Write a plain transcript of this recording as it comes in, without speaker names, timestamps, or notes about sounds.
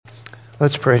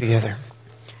Let's pray together.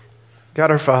 God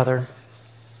our Father,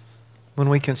 when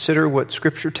we consider what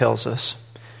Scripture tells us,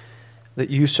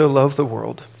 that you so love the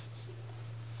world,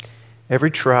 every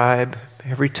tribe,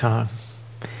 every tongue,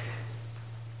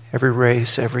 every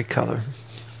race, every color,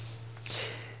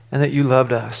 and that you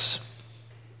loved us.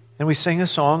 And we sing a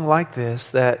song like this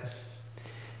that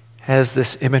has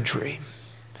this imagery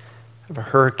of a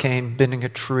hurricane bending a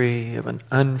tree, of an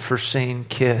unforeseen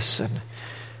kiss, and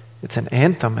it's an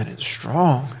anthem, and it's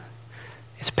strong.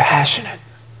 It's passionate.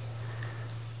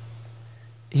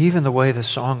 Even the way the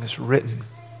song is written,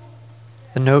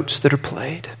 the notes that are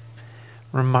played,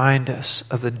 remind us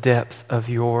of the depth of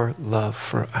your love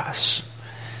for us.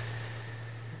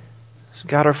 So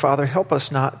God our Father, help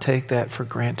us not take that for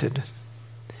granted,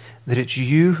 that it's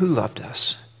you who loved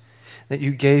us, that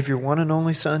you gave your one and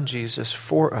only Son, Jesus,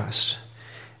 for us,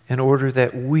 in order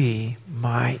that we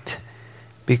might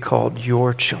be called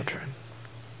your children.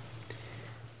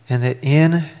 And that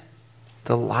in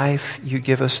the life you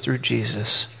give us through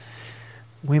Jesus,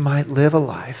 we might live a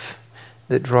life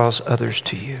that draws others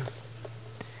to you.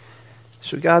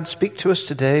 So God, speak to us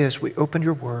today as we open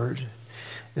your word,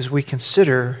 as we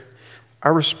consider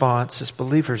our response as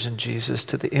believers in Jesus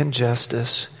to the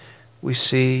injustice we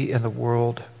see in the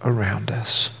world around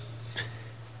us.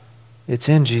 It's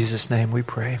in Jesus' name we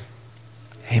pray.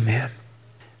 Amen.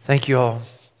 Thank you all.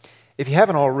 If you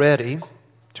haven't already,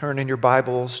 turn in your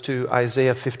Bibles to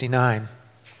Isaiah 59.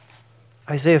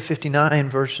 Isaiah 59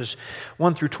 verses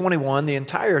 1 through 21. The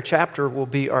entire chapter will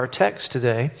be our text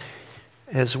today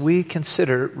as we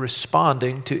consider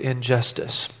responding to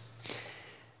injustice.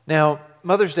 Now,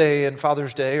 Mother's Day and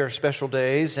Father's Day are special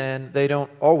days, and they don't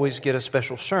always get a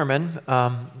special sermon,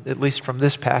 at least from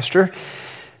this pastor.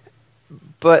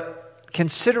 But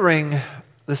considering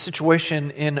the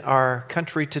situation in our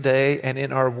country today and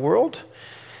in our world,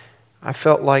 I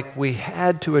felt like we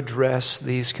had to address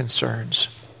these concerns.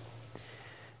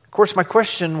 Of course, my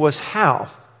question was how?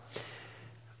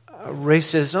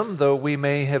 Racism, though we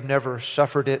may have never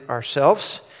suffered it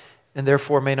ourselves and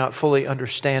therefore may not fully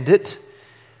understand it,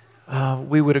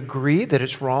 we would agree that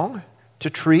it's wrong to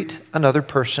treat another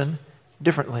person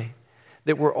differently,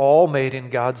 that we're all made in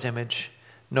God's image,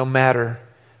 no matter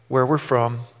where we're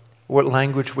from, what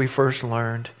language we first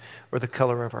learned, or the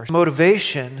color of our skin.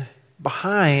 Motivation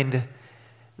behind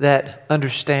that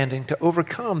understanding to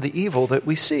overcome the evil that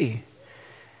we see.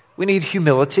 We need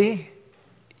humility.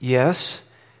 Yes,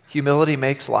 humility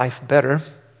makes life better.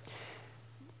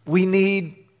 We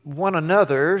need one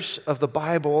another's of the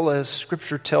Bible, as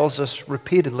Scripture tells us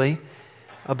repeatedly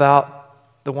about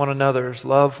the one another's.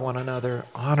 Love one another,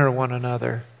 honor one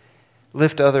another,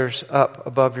 lift others up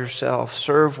above yourself,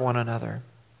 serve one another.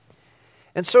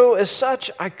 And so, as such,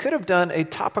 I could have done a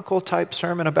topical type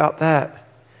sermon about that.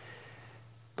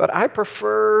 But I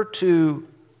prefer to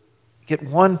get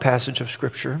one passage of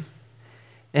Scripture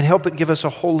and help it give us a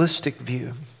holistic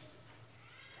view.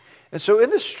 And so in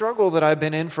this struggle that I've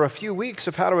been in for a few weeks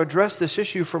of how to address this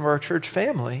issue from our church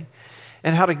family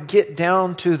and how to get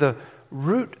down to the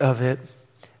root of it,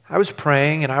 I was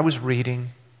praying and I was reading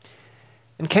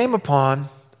and came upon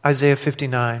Isaiah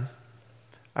 59.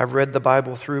 I've read the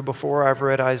Bible through before, I've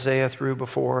read Isaiah through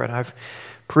before, and I've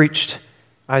preached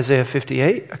Isaiah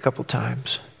 58 a couple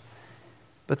times.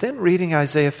 But then reading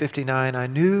Isaiah 59, I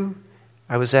knew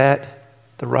I was at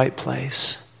the right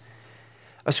place.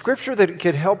 A scripture that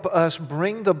could help us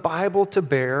bring the Bible to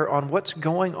bear on what's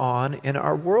going on in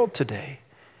our world today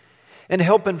and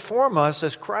help inform us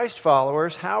as Christ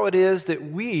followers how it is that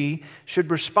we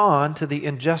should respond to the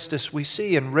injustice we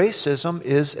see. And racism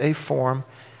is a form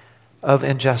of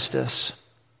injustice.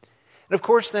 And of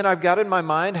course, then I've got in my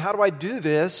mind, how do I do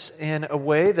this in a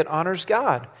way that honors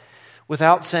God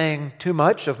without saying too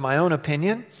much of my own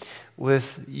opinion,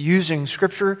 with using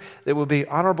Scripture that will be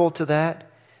honorable to that,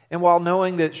 and while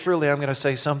knowing that surely I'm going to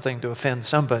say something to offend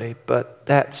somebody, but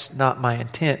that's not my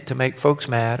intent, to make folks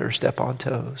mad or step on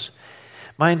toes.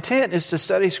 My intent is to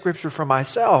study Scripture for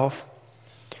myself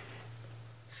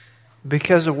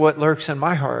because of what lurks in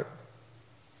my heart,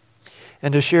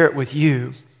 and to share it with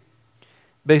you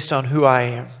based on who I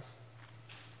am.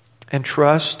 And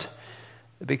trust,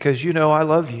 because you know I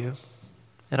love you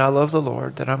and I love the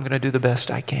Lord, that I'm going to do the best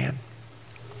I can.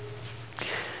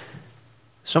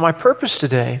 So my purpose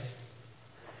today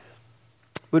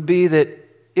would be that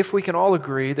if we can all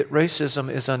agree that racism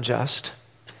is unjust,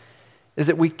 is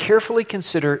that we carefully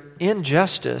consider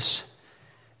injustice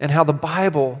and how the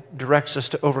Bible directs us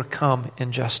to overcome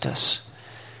injustice,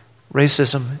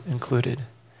 racism included.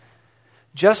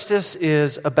 Justice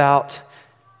is about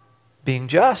being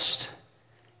just.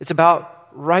 It's about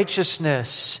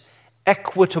righteousness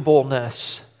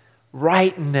equitableness,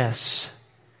 rightness.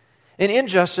 And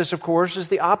injustice, of course, is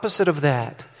the opposite of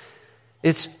that.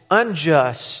 It's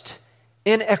unjust,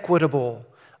 inequitable,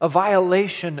 a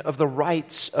violation of the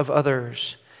rights of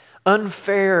others,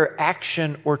 unfair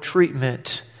action or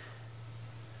treatment.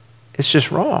 It's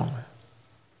just wrong.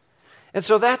 And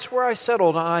so that's where I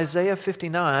settled on Isaiah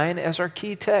 59 as our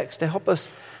key text to help us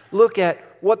look at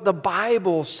what the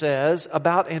Bible says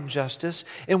about injustice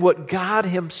and what God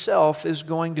Himself is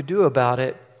going to do about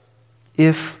it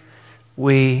if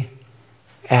we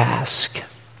ask.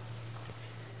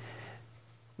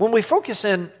 When we focus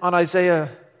in on Isaiah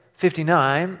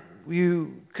 59,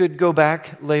 you could go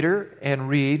back later and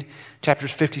read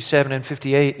chapters 57 and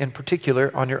 58 in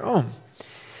particular on your own.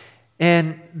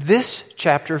 And this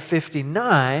chapter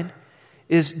 59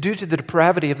 is due to the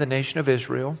depravity of the nation of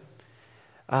Israel,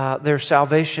 their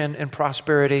salvation and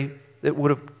prosperity that would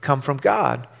have come from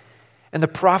God. And the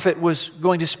prophet was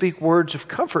going to speak words of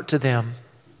comfort to them.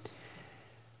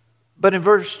 But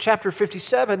in chapter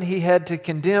 57, he had to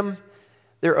condemn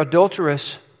their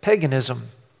adulterous paganism,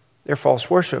 their false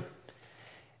worship.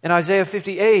 In Isaiah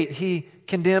 58, he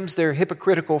condemns their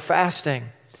hypocritical fasting,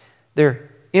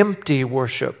 their empty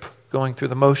worship, going through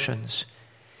the motions.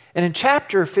 And in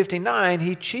chapter 59,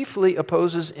 he chiefly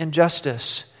opposes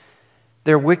injustice,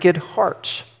 their wicked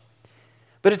hearts.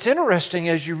 But it's interesting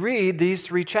as you read these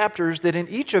three chapters that in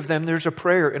each of them there's a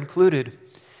prayer included.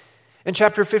 In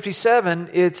chapter 57,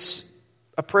 it's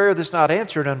a prayer that's not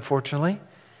answered, unfortunately,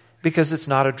 because it's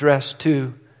not addressed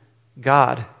to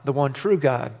God, the one true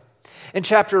God. In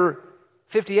chapter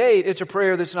 58, it's a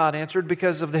prayer that's not answered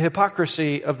because of the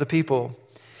hypocrisy of the people.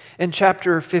 In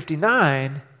chapter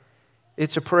 59,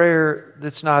 it's a prayer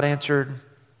that's not answered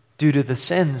due to the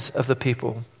sins of the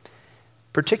people,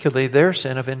 particularly their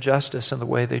sin of injustice and the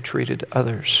way they treated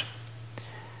others.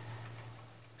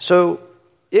 So,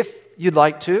 if you'd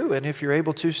like to, and if you're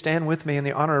able to, stand with me in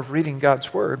the honor of reading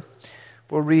God's Word.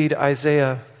 We'll read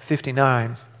Isaiah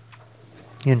 59,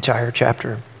 the entire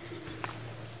chapter.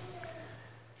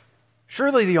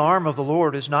 Surely the arm of the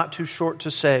Lord is not too short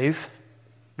to save,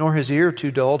 nor His ear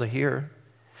too dull to hear.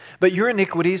 But your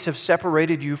iniquities have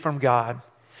separated you from God.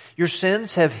 Your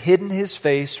sins have hidden His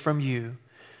face from you,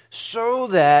 so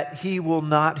that He will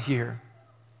not hear.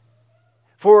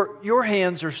 For your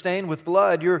hands are stained with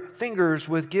blood, your fingers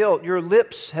with guilt, your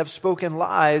lips have spoken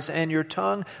lies, and your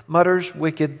tongue mutters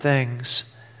wicked things.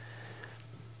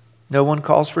 No one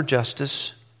calls for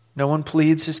justice. No one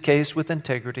pleads his case with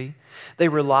integrity. They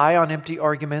rely on empty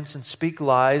arguments and speak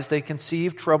lies. They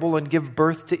conceive trouble and give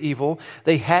birth to evil.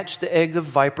 They hatch the eggs of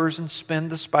vipers and spin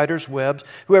the spider's webs.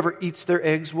 Whoever eats their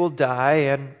eggs will die,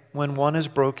 and when one is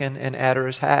broken, an adder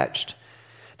is hatched.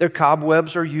 Their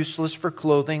cobwebs are useless for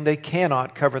clothing. They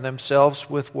cannot cover themselves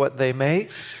with what they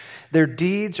make. Their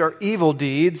deeds are evil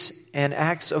deeds, and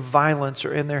acts of violence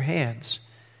are in their hands.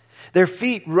 Their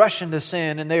feet rush into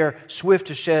sin, and they are swift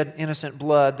to shed innocent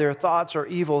blood. Their thoughts are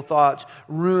evil thoughts.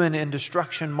 Ruin and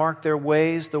destruction mark their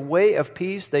ways. The way of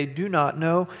peace they do not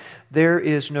know. There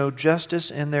is no justice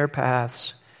in their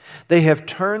paths. They have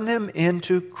turned them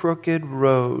into crooked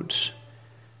roads.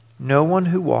 No one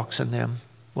who walks in them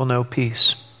will know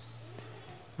peace.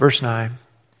 Verse 9.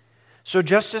 So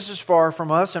justice is far from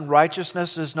us, and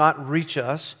righteousness does not reach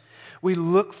us. We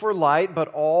look for light, but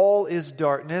all is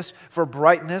darkness, for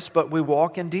brightness, but we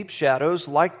walk in deep shadows.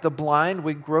 Like the blind,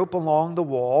 we grope along the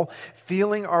wall,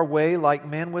 feeling our way like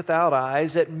men without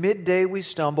eyes. At midday we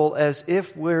stumble as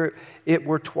if it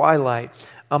were twilight.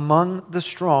 Among the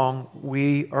strong,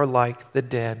 we are like the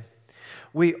dead.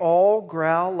 We all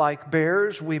growl like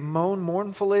bears. We moan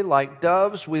mournfully like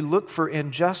doves. We look for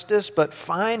injustice, but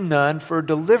find none, for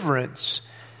deliverance,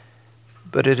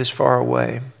 but it is far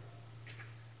away.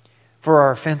 For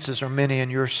our offenses are many in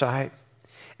your sight,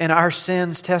 and our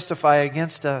sins testify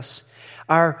against us.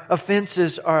 Our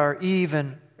offenses are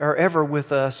ever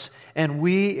with us, and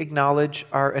we acknowledge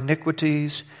our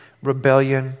iniquities,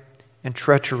 rebellion, and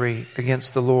treachery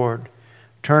against the Lord,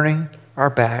 turning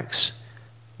our backs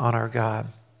on our God.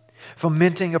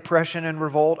 Fomenting oppression and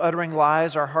revolt, uttering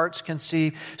lies our hearts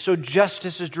conceive. So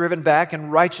justice is driven back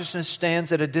and righteousness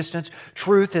stands at a distance.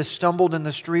 Truth has stumbled in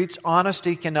the streets.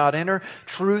 Honesty cannot enter.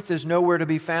 Truth is nowhere to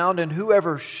be found. And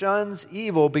whoever shuns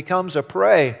evil becomes a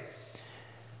prey.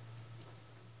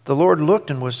 The Lord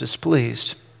looked and was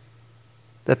displeased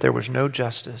that there was no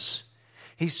justice.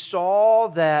 He saw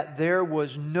that there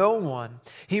was no one.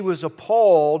 He was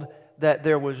appalled that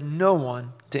there was no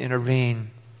one to intervene.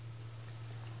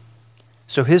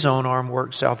 So his own arm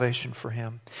worked salvation for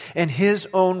him, and his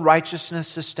own righteousness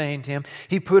sustained him.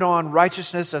 He put on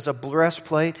righteousness as a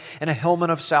breastplate and a helmet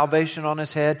of salvation on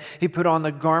his head. He put on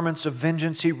the garments of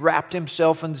vengeance. He wrapped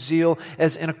himself in zeal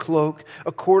as in a cloak.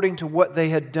 According to what they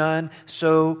had done,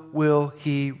 so will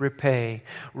he repay.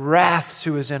 Wrath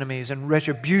to his enemies and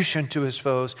retribution to his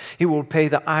foes. He will pay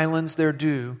the islands their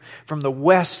due. From the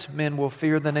west men will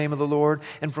fear the name of the Lord,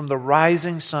 and from the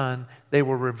rising sun they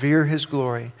will revere his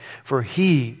glory, for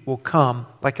he will come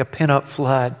like a pent-up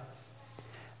flood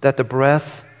that the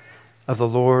breath of the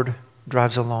Lord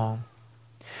drives along.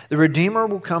 The Redeemer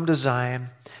will come to Zion,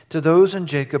 to those in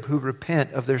Jacob who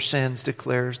repent of their sins,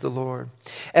 declares the Lord.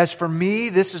 As for me,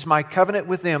 this is my covenant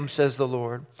with them, says the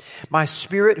Lord. My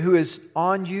Spirit who is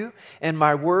on you, and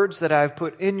my words that I have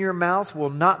put in your mouth will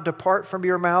not depart from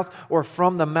your mouth, or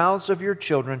from the mouths of your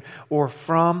children, or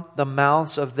from the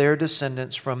mouths of their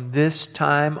descendants, from this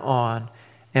time on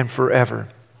and forever,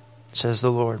 says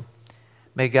the Lord.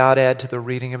 May God add to the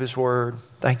reading of his word.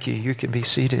 Thank you. You can be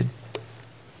seated.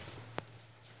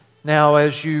 Now,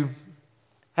 as you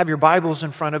have your Bibles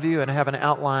in front of you and have an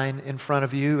outline in front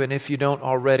of you, and if you don't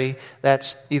already,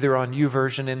 that's either on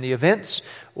YouVersion in the events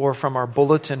or from our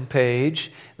bulletin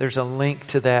page. There's a link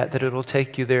to that it'll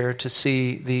take you there to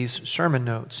see these sermon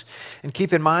notes. And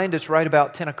keep in mind, it's right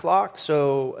about 10 o'clock,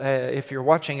 so if you're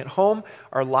watching at home,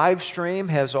 our live stream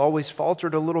has always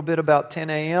faltered a little bit about 10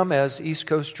 a.m. as East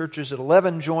Coast churches at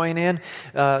 11 join in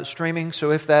streaming.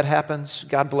 So if that happens,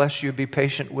 God bless you. Be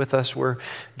patient with us. We're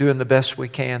doing the best we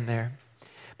can there.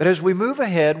 But as we move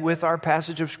ahead with our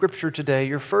passage of Scripture today,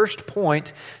 your first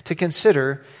point to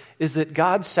consider is that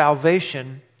God's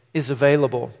salvation is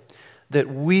available, that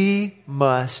we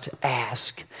must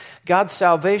ask. God's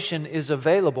salvation is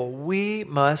available. We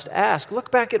must ask.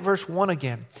 Look back at verse 1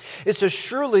 again. It says,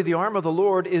 "Surely the arm of the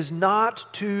Lord is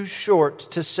not too short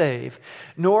to save,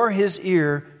 nor his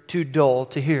ear too dull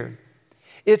to hear."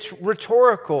 It's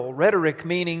rhetorical, rhetoric,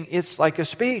 meaning it's like a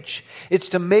speech. It's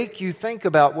to make you think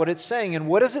about what it's saying. And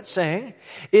what is it saying?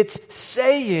 It's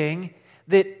saying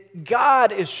that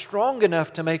God is strong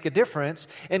enough to make a difference,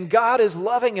 and God is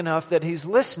loving enough that he's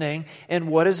listening. And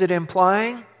what is it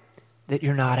implying? That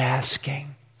you're not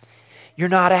asking. You're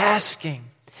not asking.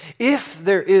 If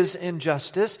there is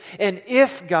injustice, and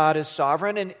if God is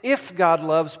sovereign, and if God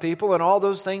loves people, and all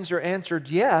those things are answered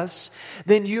yes,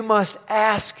 then you must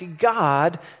ask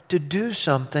God to do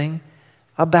something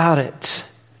about it.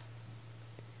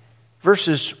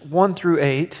 Verses 1 through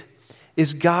 8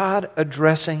 is God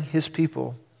addressing his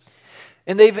people.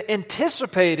 And they've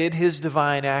anticipated his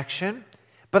divine action,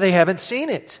 but they haven't seen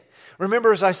it.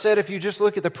 Remember, as I said, if you just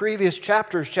look at the previous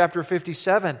chapters, chapter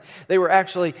 57, they were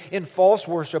actually in false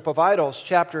worship of idols.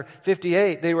 Chapter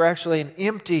 58, they were actually in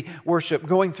empty worship,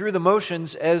 going through the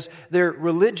motions as their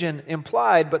religion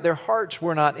implied, but their hearts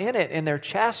were not in it, and they're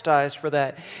chastised for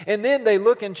that. And then they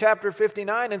look in chapter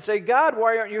 59 and say, "God,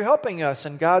 why aren't you helping us?"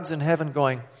 And God's in heaven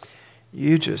going,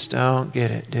 "You just don't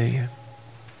get it, do you?"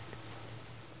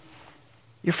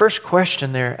 Your first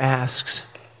question there asks,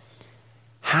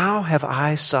 how have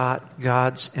I sought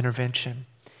God's intervention?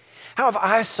 How have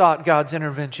I sought God's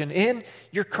intervention in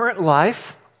your current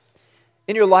life,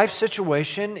 in your life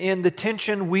situation, in the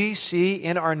tension we see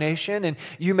in our nation and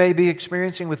you may be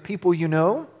experiencing with people you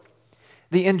know,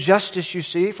 the injustice you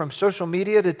see from social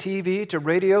media to TV to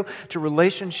radio to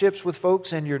relationships with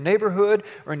folks in your neighborhood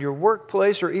or in your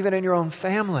workplace or even in your own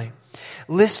family,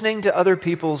 listening to other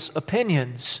people's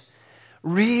opinions,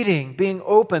 reading, being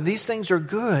open. These things are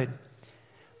good.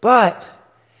 But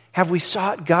have we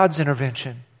sought God's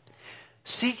intervention?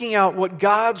 Seeking out what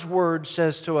God's Word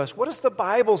says to us. What does the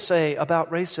Bible say about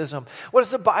racism? What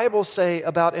does the Bible say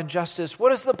about injustice? What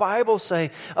does the Bible say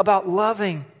about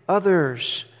loving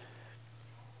others?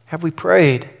 Have we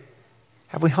prayed?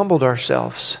 Have we humbled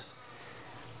ourselves?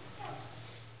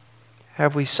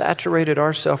 Have we saturated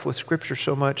ourselves with Scripture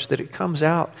so much that it comes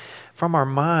out from our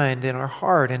mind, in our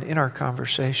heart, and in our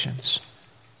conversations?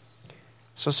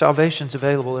 So salvation's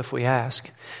available if we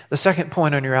ask. The second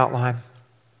point on your outline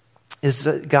is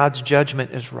that God's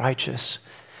judgment is righteous,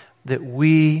 that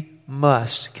we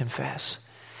must confess.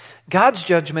 God's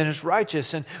judgment is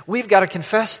righteous, and we've got to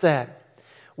confess that.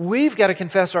 We've got to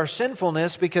confess our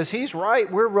sinfulness because He's right,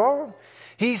 we're wrong.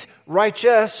 He's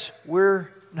righteous, we're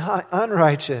not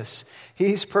unrighteous.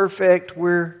 He's perfect,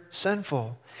 we're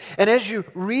sinful. And as you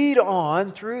read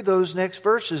on through those next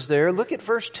verses there, look at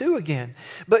verse 2 again.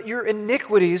 "But your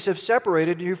iniquities have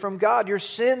separated you from God. Your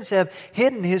sins have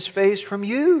hidden His face from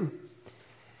you."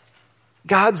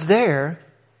 God's there,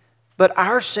 but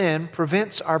our sin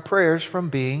prevents our prayers from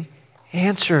being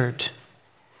answered.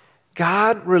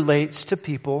 God relates to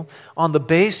people on the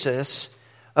basis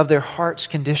of their heart's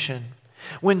condition.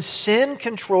 When sin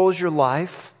controls your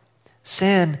life,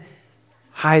 sin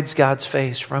hides God's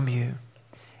face from you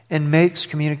and makes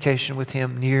communication with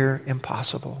Him near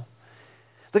impossible.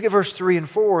 Look at verse 3 and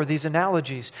 4, these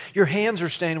analogies. Your hands are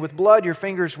stained with blood, your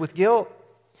fingers with guilt.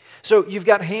 So you've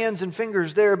got hands and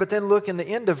fingers there, but then look in the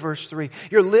end of verse 3.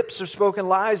 Your lips have spoken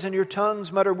lies and your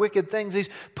tongues mutter wicked things. These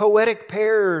poetic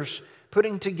pairs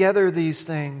putting together these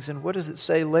things. And what does it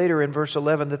say later in verse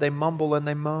 11? That they mumble and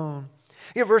they moan.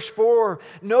 In verse 4,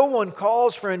 no one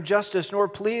calls for injustice nor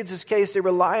pleads his case. They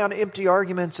rely on empty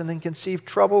arguments and then conceive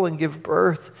trouble and give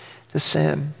birth to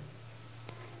sin.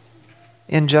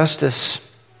 Injustice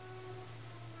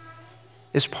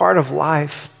is part of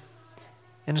life.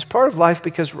 And it's part of life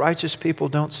because righteous people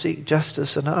don't seek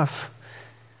justice enough.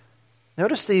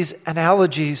 Notice these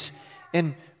analogies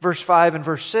in verse 5 and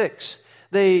verse 6.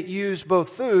 They use both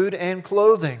food and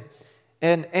clothing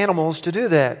and animals to do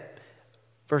that.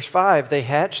 Verse 5, they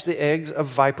hatch the eggs of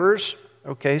vipers.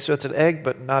 Okay, so it's an egg,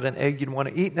 but not an egg you'd want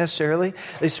to eat necessarily.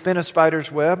 They spin a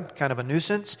spider's web, kind of a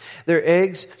nuisance. Their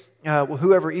eggs,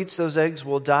 whoever eats those eggs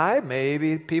will die.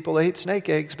 Maybe people ate snake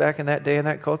eggs back in that day in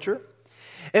that culture.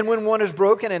 And when one is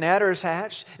broken, an adder is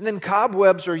hatched. And then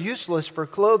cobwebs are useless for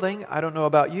clothing. I don't know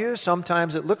about you.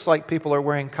 Sometimes it looks like people are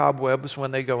wearing cobwebs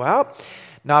when they go out.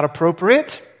 Not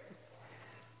appropriate.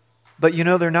 But you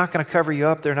know they're not going to cover you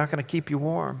up. They're not going to keep you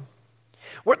warm.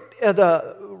 What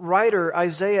the writer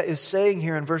Isaiah is saying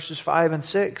here in verses 5 and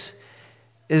 6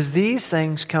 is these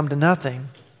things come to nothing,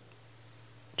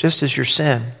 just as your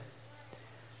sin.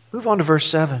 Move on to verse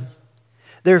 7.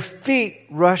 Their feet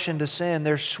rush into sin.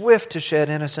 They're swift to shed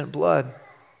innocent blood.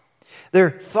 Their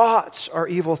thoughts are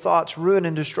evil thoughts. Ruin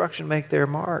and destruction make their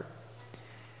mark.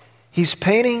 He's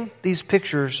painting these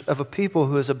pictures of a people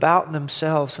who is about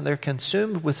themselves and they're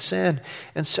consumed with sin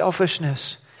and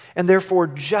selfishness and therefore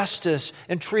justice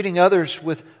and treating others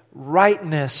with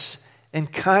rightness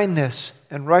and kindness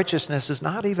and righteousness is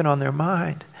not even on their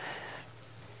mind.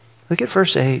 Look at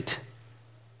verse 8.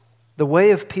 The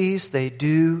way of peace they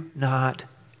do not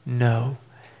know.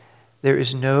 There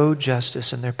is no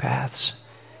justice in their paths.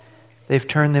 They've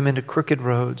turned them into crooked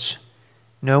roads.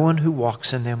 No one who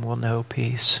walks in them will know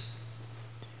peace.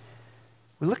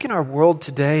 We look in our world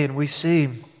today and we see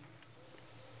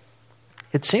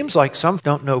it seems like some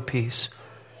don't know peace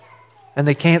and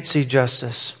they can't see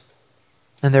justice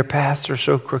and their paths are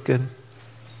so crooked.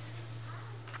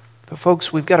 But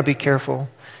folks, we've got to be careful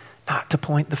not to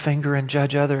point the finger and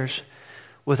judge others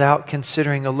without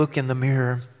considering a look in the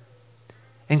mirror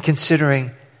and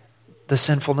considering the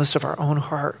sinfulness of our own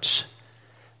hearts,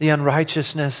 the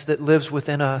unrighteousness that lives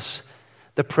within us,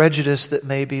 the prejudice that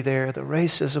may be there, the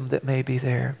racism that may be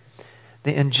there,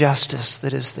 the injustice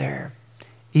that is there,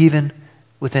 even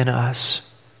within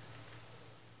us.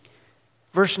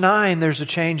 Verse 9, there's a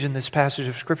change in this passage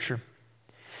of Scripture.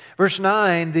 Verse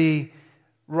 9, the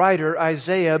writer,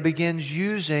 Isaiah, begins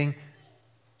using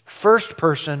first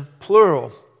person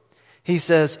plural. He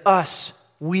says, us,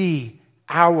 we,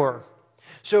 our.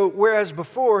 So whereas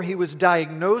before he was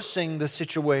diagnosing the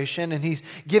situation and he's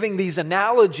giving these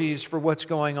analogies for what's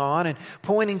going on and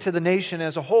pointing to the nation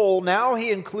as a whole, now he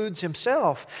includes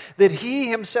himself. That he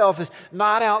himself is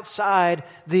not outside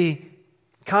the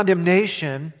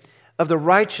condemnation of the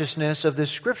righteousness of this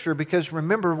Scripture. Because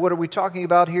remember, what are we talking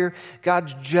about here?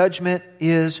 God's judgment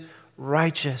is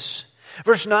righteous.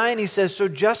 Verse 9, he says, so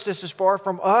justice is far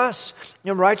from us,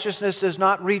 and righteousness does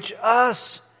not reach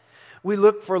us. We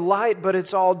look for light, but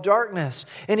it's all darkness.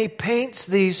 And he paints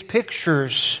these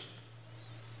pictures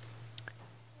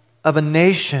of a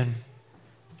nation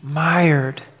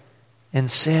mired in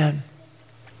sin.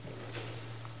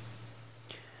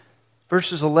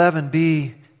 Verses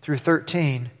 11b through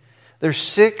 13, there's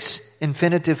 6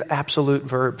 infinitive absolute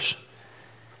verbs.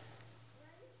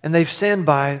 And they've sinned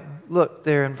by, look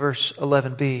there in verse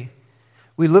 11b.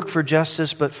 We look for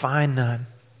justice but find none.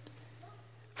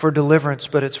 For deliverance,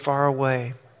 but it's far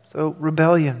away. So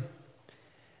rebellion.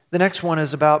 The next one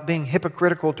is about being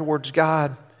hypocritical towards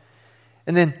God.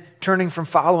 And then turning from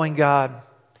following God.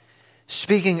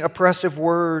 Speaking oppressive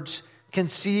words.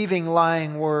 Conceiving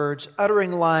lying words.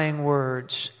 Uttering lying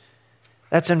words.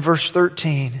 That's in verse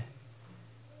 13.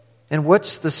 And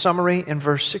what's the summary in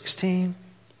verse 16?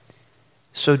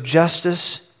 So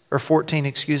justice, or 14,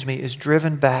 is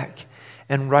driven back,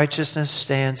 and righteousness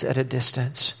stands at a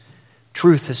distance.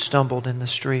 Truth has stumbled in the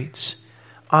streets.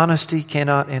 Honesty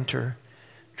cannot enter.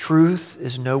 Truth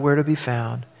is nowhere to be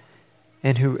found.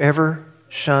 And whoever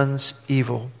shuns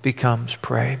evil becomes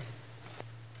prey.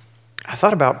 I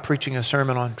thought about preaching a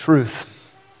sermon on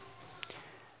truth.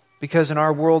 Because in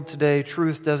our world today,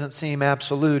 truth doesn't seem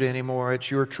absolute anymore. It's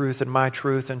your truth and my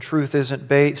truth, and truth isn't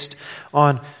based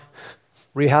on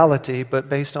reality, but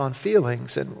based on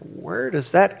feelings. And where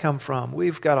does that come from?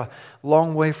 We've got a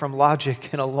long way from logic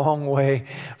and a long way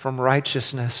from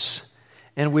righteousness.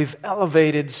 And we've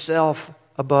elevated self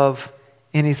above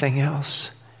anything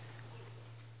else.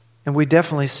 And we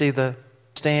definitely see the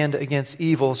stand against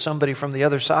evil. Somebody from the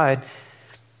other side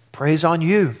preys on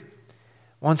you,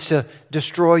 wants to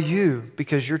destroy you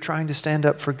because you're trying to stand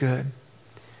up for good.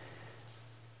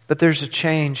 But there's a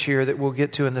change here that we'll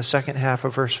get to in the second half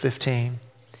of verse 15.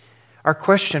 Our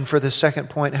question for this second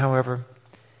point, however,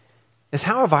 is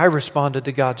how have I responded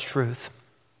to God's truth?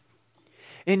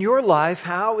 In your life,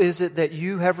 how is it that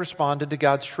you have responded to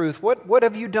God's truth? What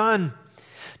have you done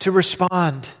to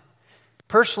respond?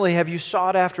 Personally, have you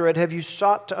sought after it? Have you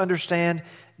sought to understand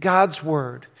God's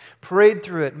Word, prayed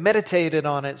through it, meditated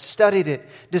on it, studied it,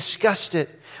 discussed it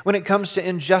when it comes to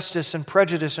injustice and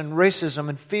prejudice and racism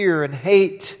and fear and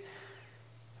hate?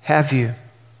 Have you?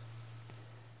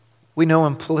 We know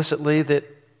implicitly that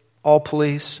all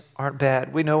police aren't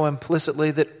bad. We know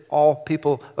implicitly that all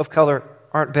people of color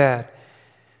aren't bad.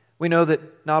 We know that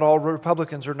not all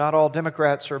Republicans or not all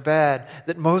Democrats are bad,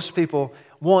 that most people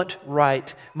want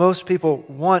right, most people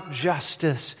want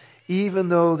justice, even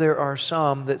though there are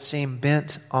some that seem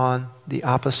bent on the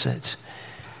opposite.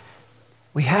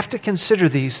 We have to consider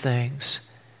these things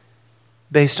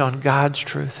based on God's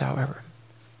truth, however.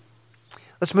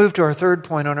 Let's move to our third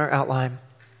point on our outline,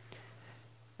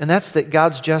 and that's that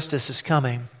God's justice is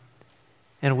coming,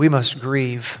 and we must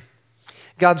grieve.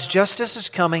 God's justice is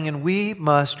coming, and we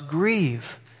must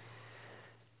grieve.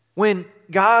 When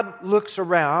God looks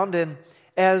around, and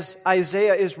as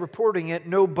Isaiah is reporting it,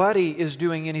 nobody is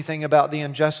doing anything about the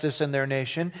injustice in their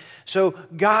nation. So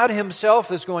God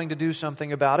Himself is going to do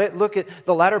something about it. Look at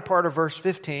the latter part of verse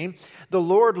 15. The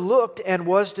Lord looked and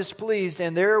was displeased,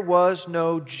 and there was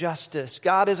no justice.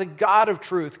 God is a God of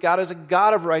truth. God is a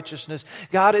God of righteousness.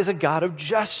 God is a God of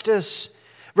justice.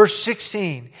 Verse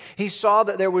 16, He saw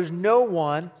that there was no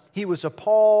one. He was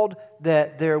appalled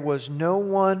that there was no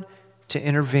one to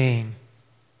intervene.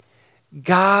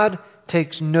 God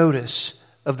takes notice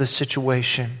of the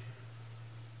situation.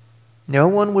 No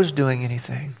one was doing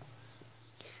anything.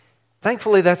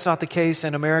 Thankfully, that's not the case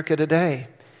in America today.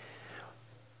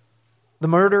 The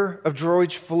murder of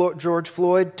George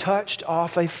Floyd touched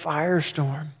off a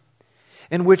firestorm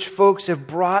in which folks have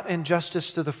brought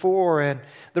injustice to the fore, and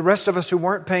the rest of us who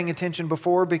weren't paying attention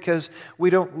before because we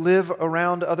don't live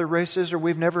around other races or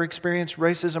we've never experienced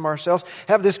racism ourselves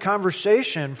have this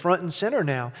conversation front and center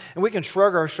now. And we can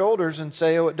shrug our shoulders and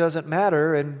say, oh, it doesn't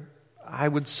matter. And I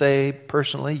would say,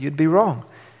 personally, you'd be wrong.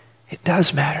 It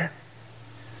does matter.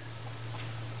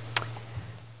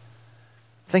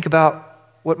 Think about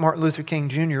what Martin Luther King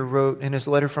Jr. wrote in his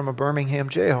letter from a Birmingham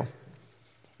jail.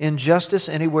 Injustice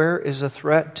anywhere is a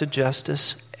threat to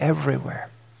justice everywhere.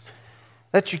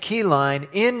 That's your key line.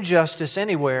 Injustice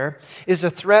anywhere is a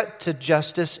threat to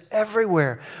justice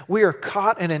everywhere. We are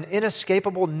caught in an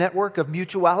inescapable network of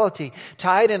mutuality,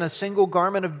 tied in a single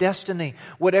garment of destiny.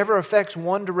 Whatever affects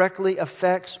one directly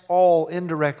affects all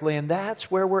indirectly, and that's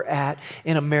where we're at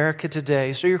in America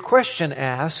today. So your question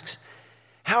asks,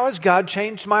 how has God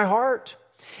changed my heart?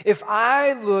 If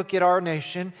I look at our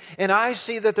nation and I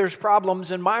see that there's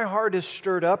problems and my heart is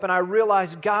stirred up and I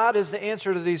realize God is the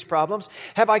answer to these problems,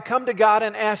 have I come to God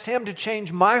and asked Him to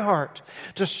change my heart,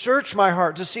 to search my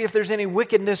heart, to see if there's any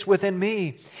wickedness within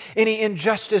me, any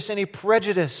injustice, any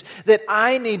prejudice that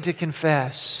I need to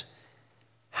confess?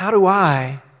 How do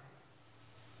I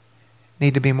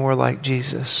need to be more like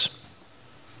Jesus?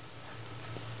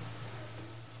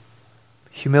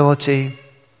 Humility,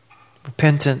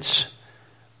 repentance,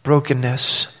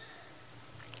 brokenness.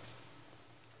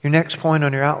 Your next point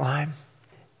on your outline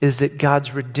is that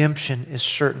God's redemption is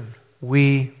certain.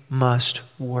 We must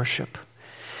worship.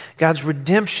 God's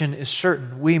redemption is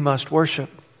certain. We must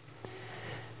worship.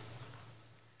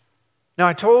 Now,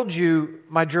 I told you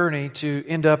my journey to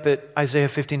end up at Isaiah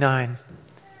 59.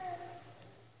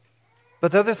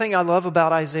 But the other thing I love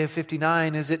about Isaiah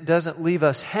 59 is it doesn't leave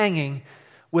us hanging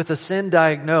with a sin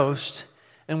diagnosed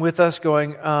and with us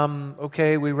going,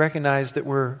 okay, we recognize that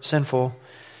we're sinful.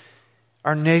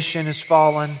 Our nation has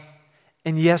fallen.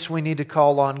 And yes, we need to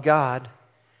call on God.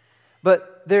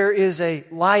 But there is a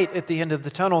light at the end of the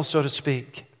tunnel, so to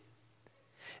speak.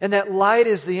 And that light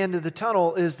is the end of the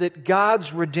tunnel is that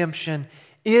God's redemption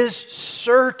is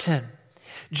certain.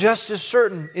 Just as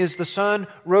certain as the sun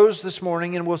rose this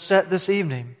morning and will set this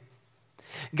evening.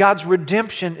 God's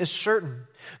redemption is certain.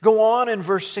 Go on in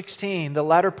verse 16, the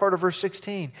latter part of verse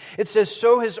 16. It says,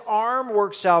 so his arm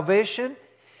worked salvation,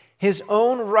 his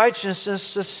own righteousness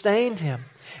sustained him.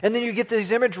 And then you get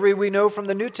this imagery we know from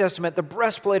the New Testament, the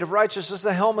breastplate of righteousness,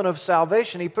 the helmet of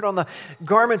salvation. He put on the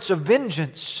garments of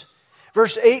vengeance.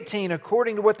 Verse 18,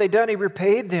 according to what they done, he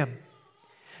repaid them.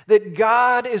 That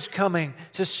God is coming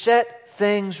to set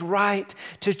things right,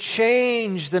 to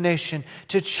change the nation,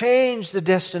 to change the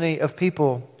destiny of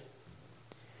people.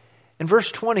 And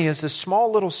verse 20 is this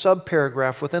small little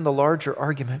subparagraph within the larger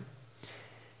argument.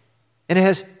 And it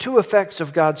has two effects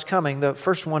of God's coming. The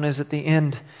first one is at the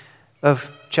end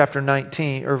of chapter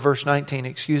 19, or verse 19,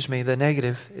 the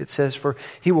negative. It says, for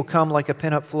he will come like a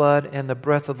pent-up flood, and the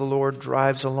breath of the Lord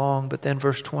drives along. But then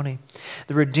verse 20,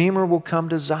 the Redeemer will come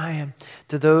to Zion,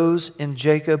 to those in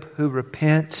Jacob who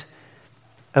repent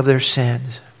of their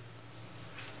sins.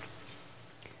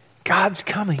 God's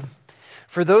coming.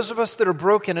 For those of us that are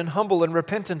broken and humble and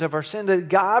repentant of our sin, that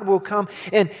God will come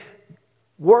and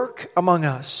work among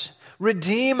us,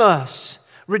 redeem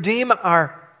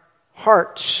our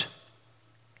hearts,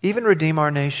 even redeem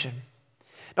our nation.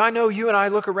 Now, I know you and I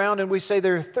look around and we say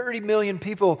there are 30 million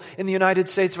people in the United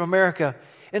States of America,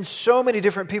 and so many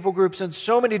different people groups and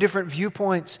so many different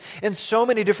viewpoints and so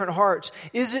many different hearts.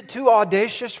 Is it too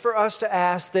audacious for us to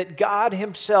ask that God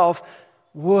Himself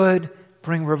would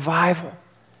bring revival,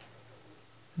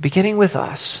 beginning with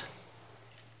us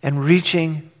and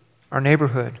reaching our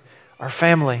neighborhood, our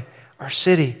family, our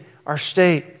city, our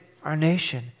state, our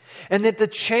nation? And that the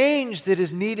change that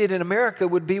is needed in America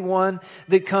would be one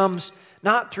that comes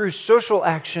not through social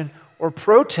action or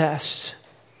protests,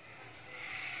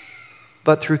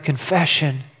 but through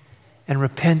confession and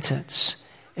repentance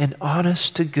and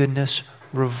honest-to-goodness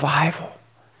revival,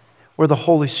 where the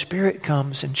Holy Spirit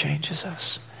comes and changes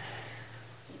us.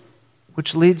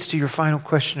 Which leads to your final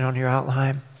question on your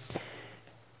outline.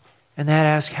 And that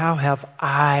asks, how have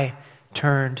I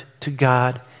turned to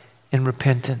God in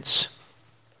repentance?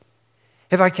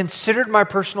 Have I considered my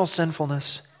personal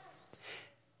sinfulness?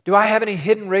 Do I have any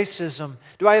hidden racism?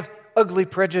 Do I have ugly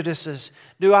prejudices?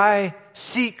 Do I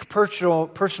seek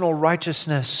personal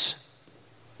righteousness?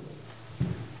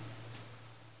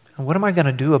 And what am I going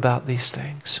to do about these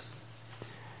things?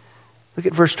 Look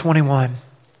at verse 21. It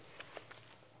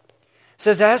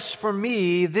says, as for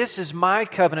me, this is my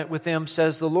covenant with them,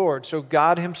 says the Lord. So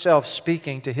God Himself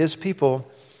speaking to His people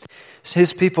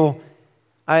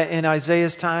in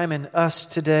Isaiah's time and us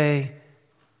today.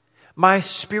 My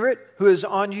Spirit who is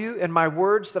on you and my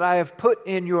words that I have put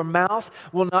in your mouth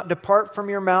will not depart from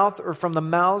your mouth or from the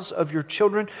mouths of your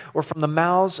children or from the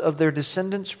mouths of their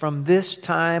descendants from this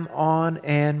time on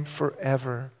and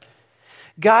forever.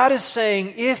 God is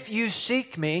saying, if you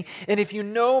seek me and if you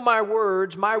know my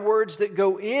words that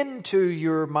go into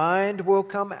your mind will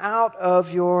come out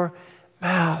of your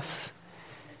mouth.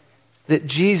 That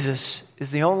Jesus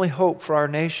is the only hope for our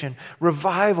nation.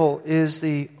 Revival is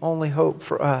the only hope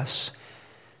for us.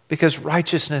 Because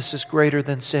righteousness is greater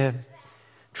than sin.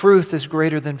 Truth is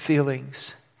greater than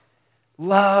feelings.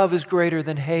 Love is greater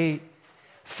than hate.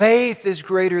 Faith is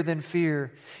greater than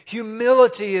fear.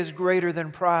 Humility is greater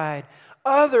than pride.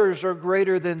 Others are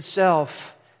greater than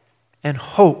self. And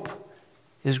hope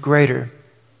is greater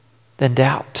than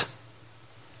doubt.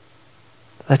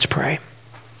 Let's pray.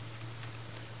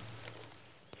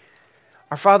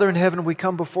 Our Father in heaven, we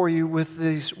come before you with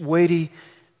these weighty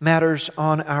matters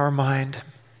on our mind.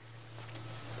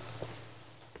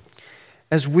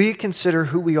 As we consider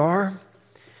who we are,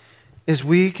 as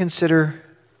we consider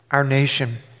our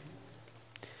nation,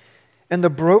 and the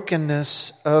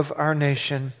brokenness of our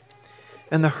nation,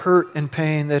 and the hurt and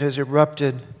pain that has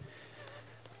erupted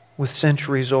with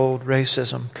centuries-old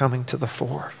racism coming to the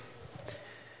fore.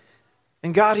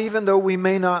 And God, even though we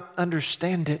may not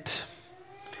understand it,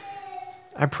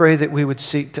 I pray that we would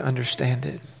seek to understand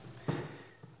it.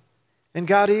 And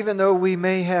God, even though we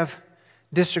may have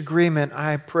disagreement,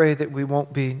 I pray that we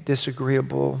won't be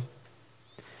disagreeable.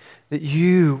 That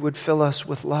you would fill us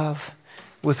with love,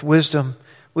 with wisdom,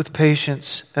 with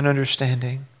patience and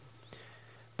understanding.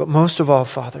 But most of all,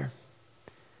 Father,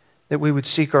 that we would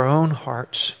seek our own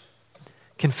hearts,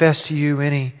 confess to you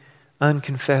any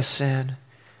unconfessed sin,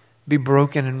 be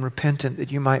broken and repentant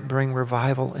that you might bring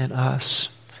revival in us.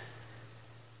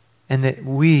 And that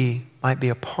we might be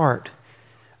a part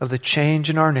of the change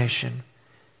in our nation,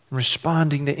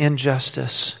 responding to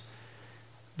injustice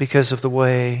because of the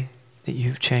way that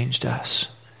you've changed us.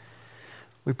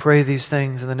 We pray these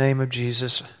things in the name of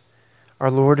Jesus,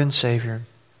 our Lord and Savior.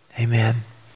 Amen.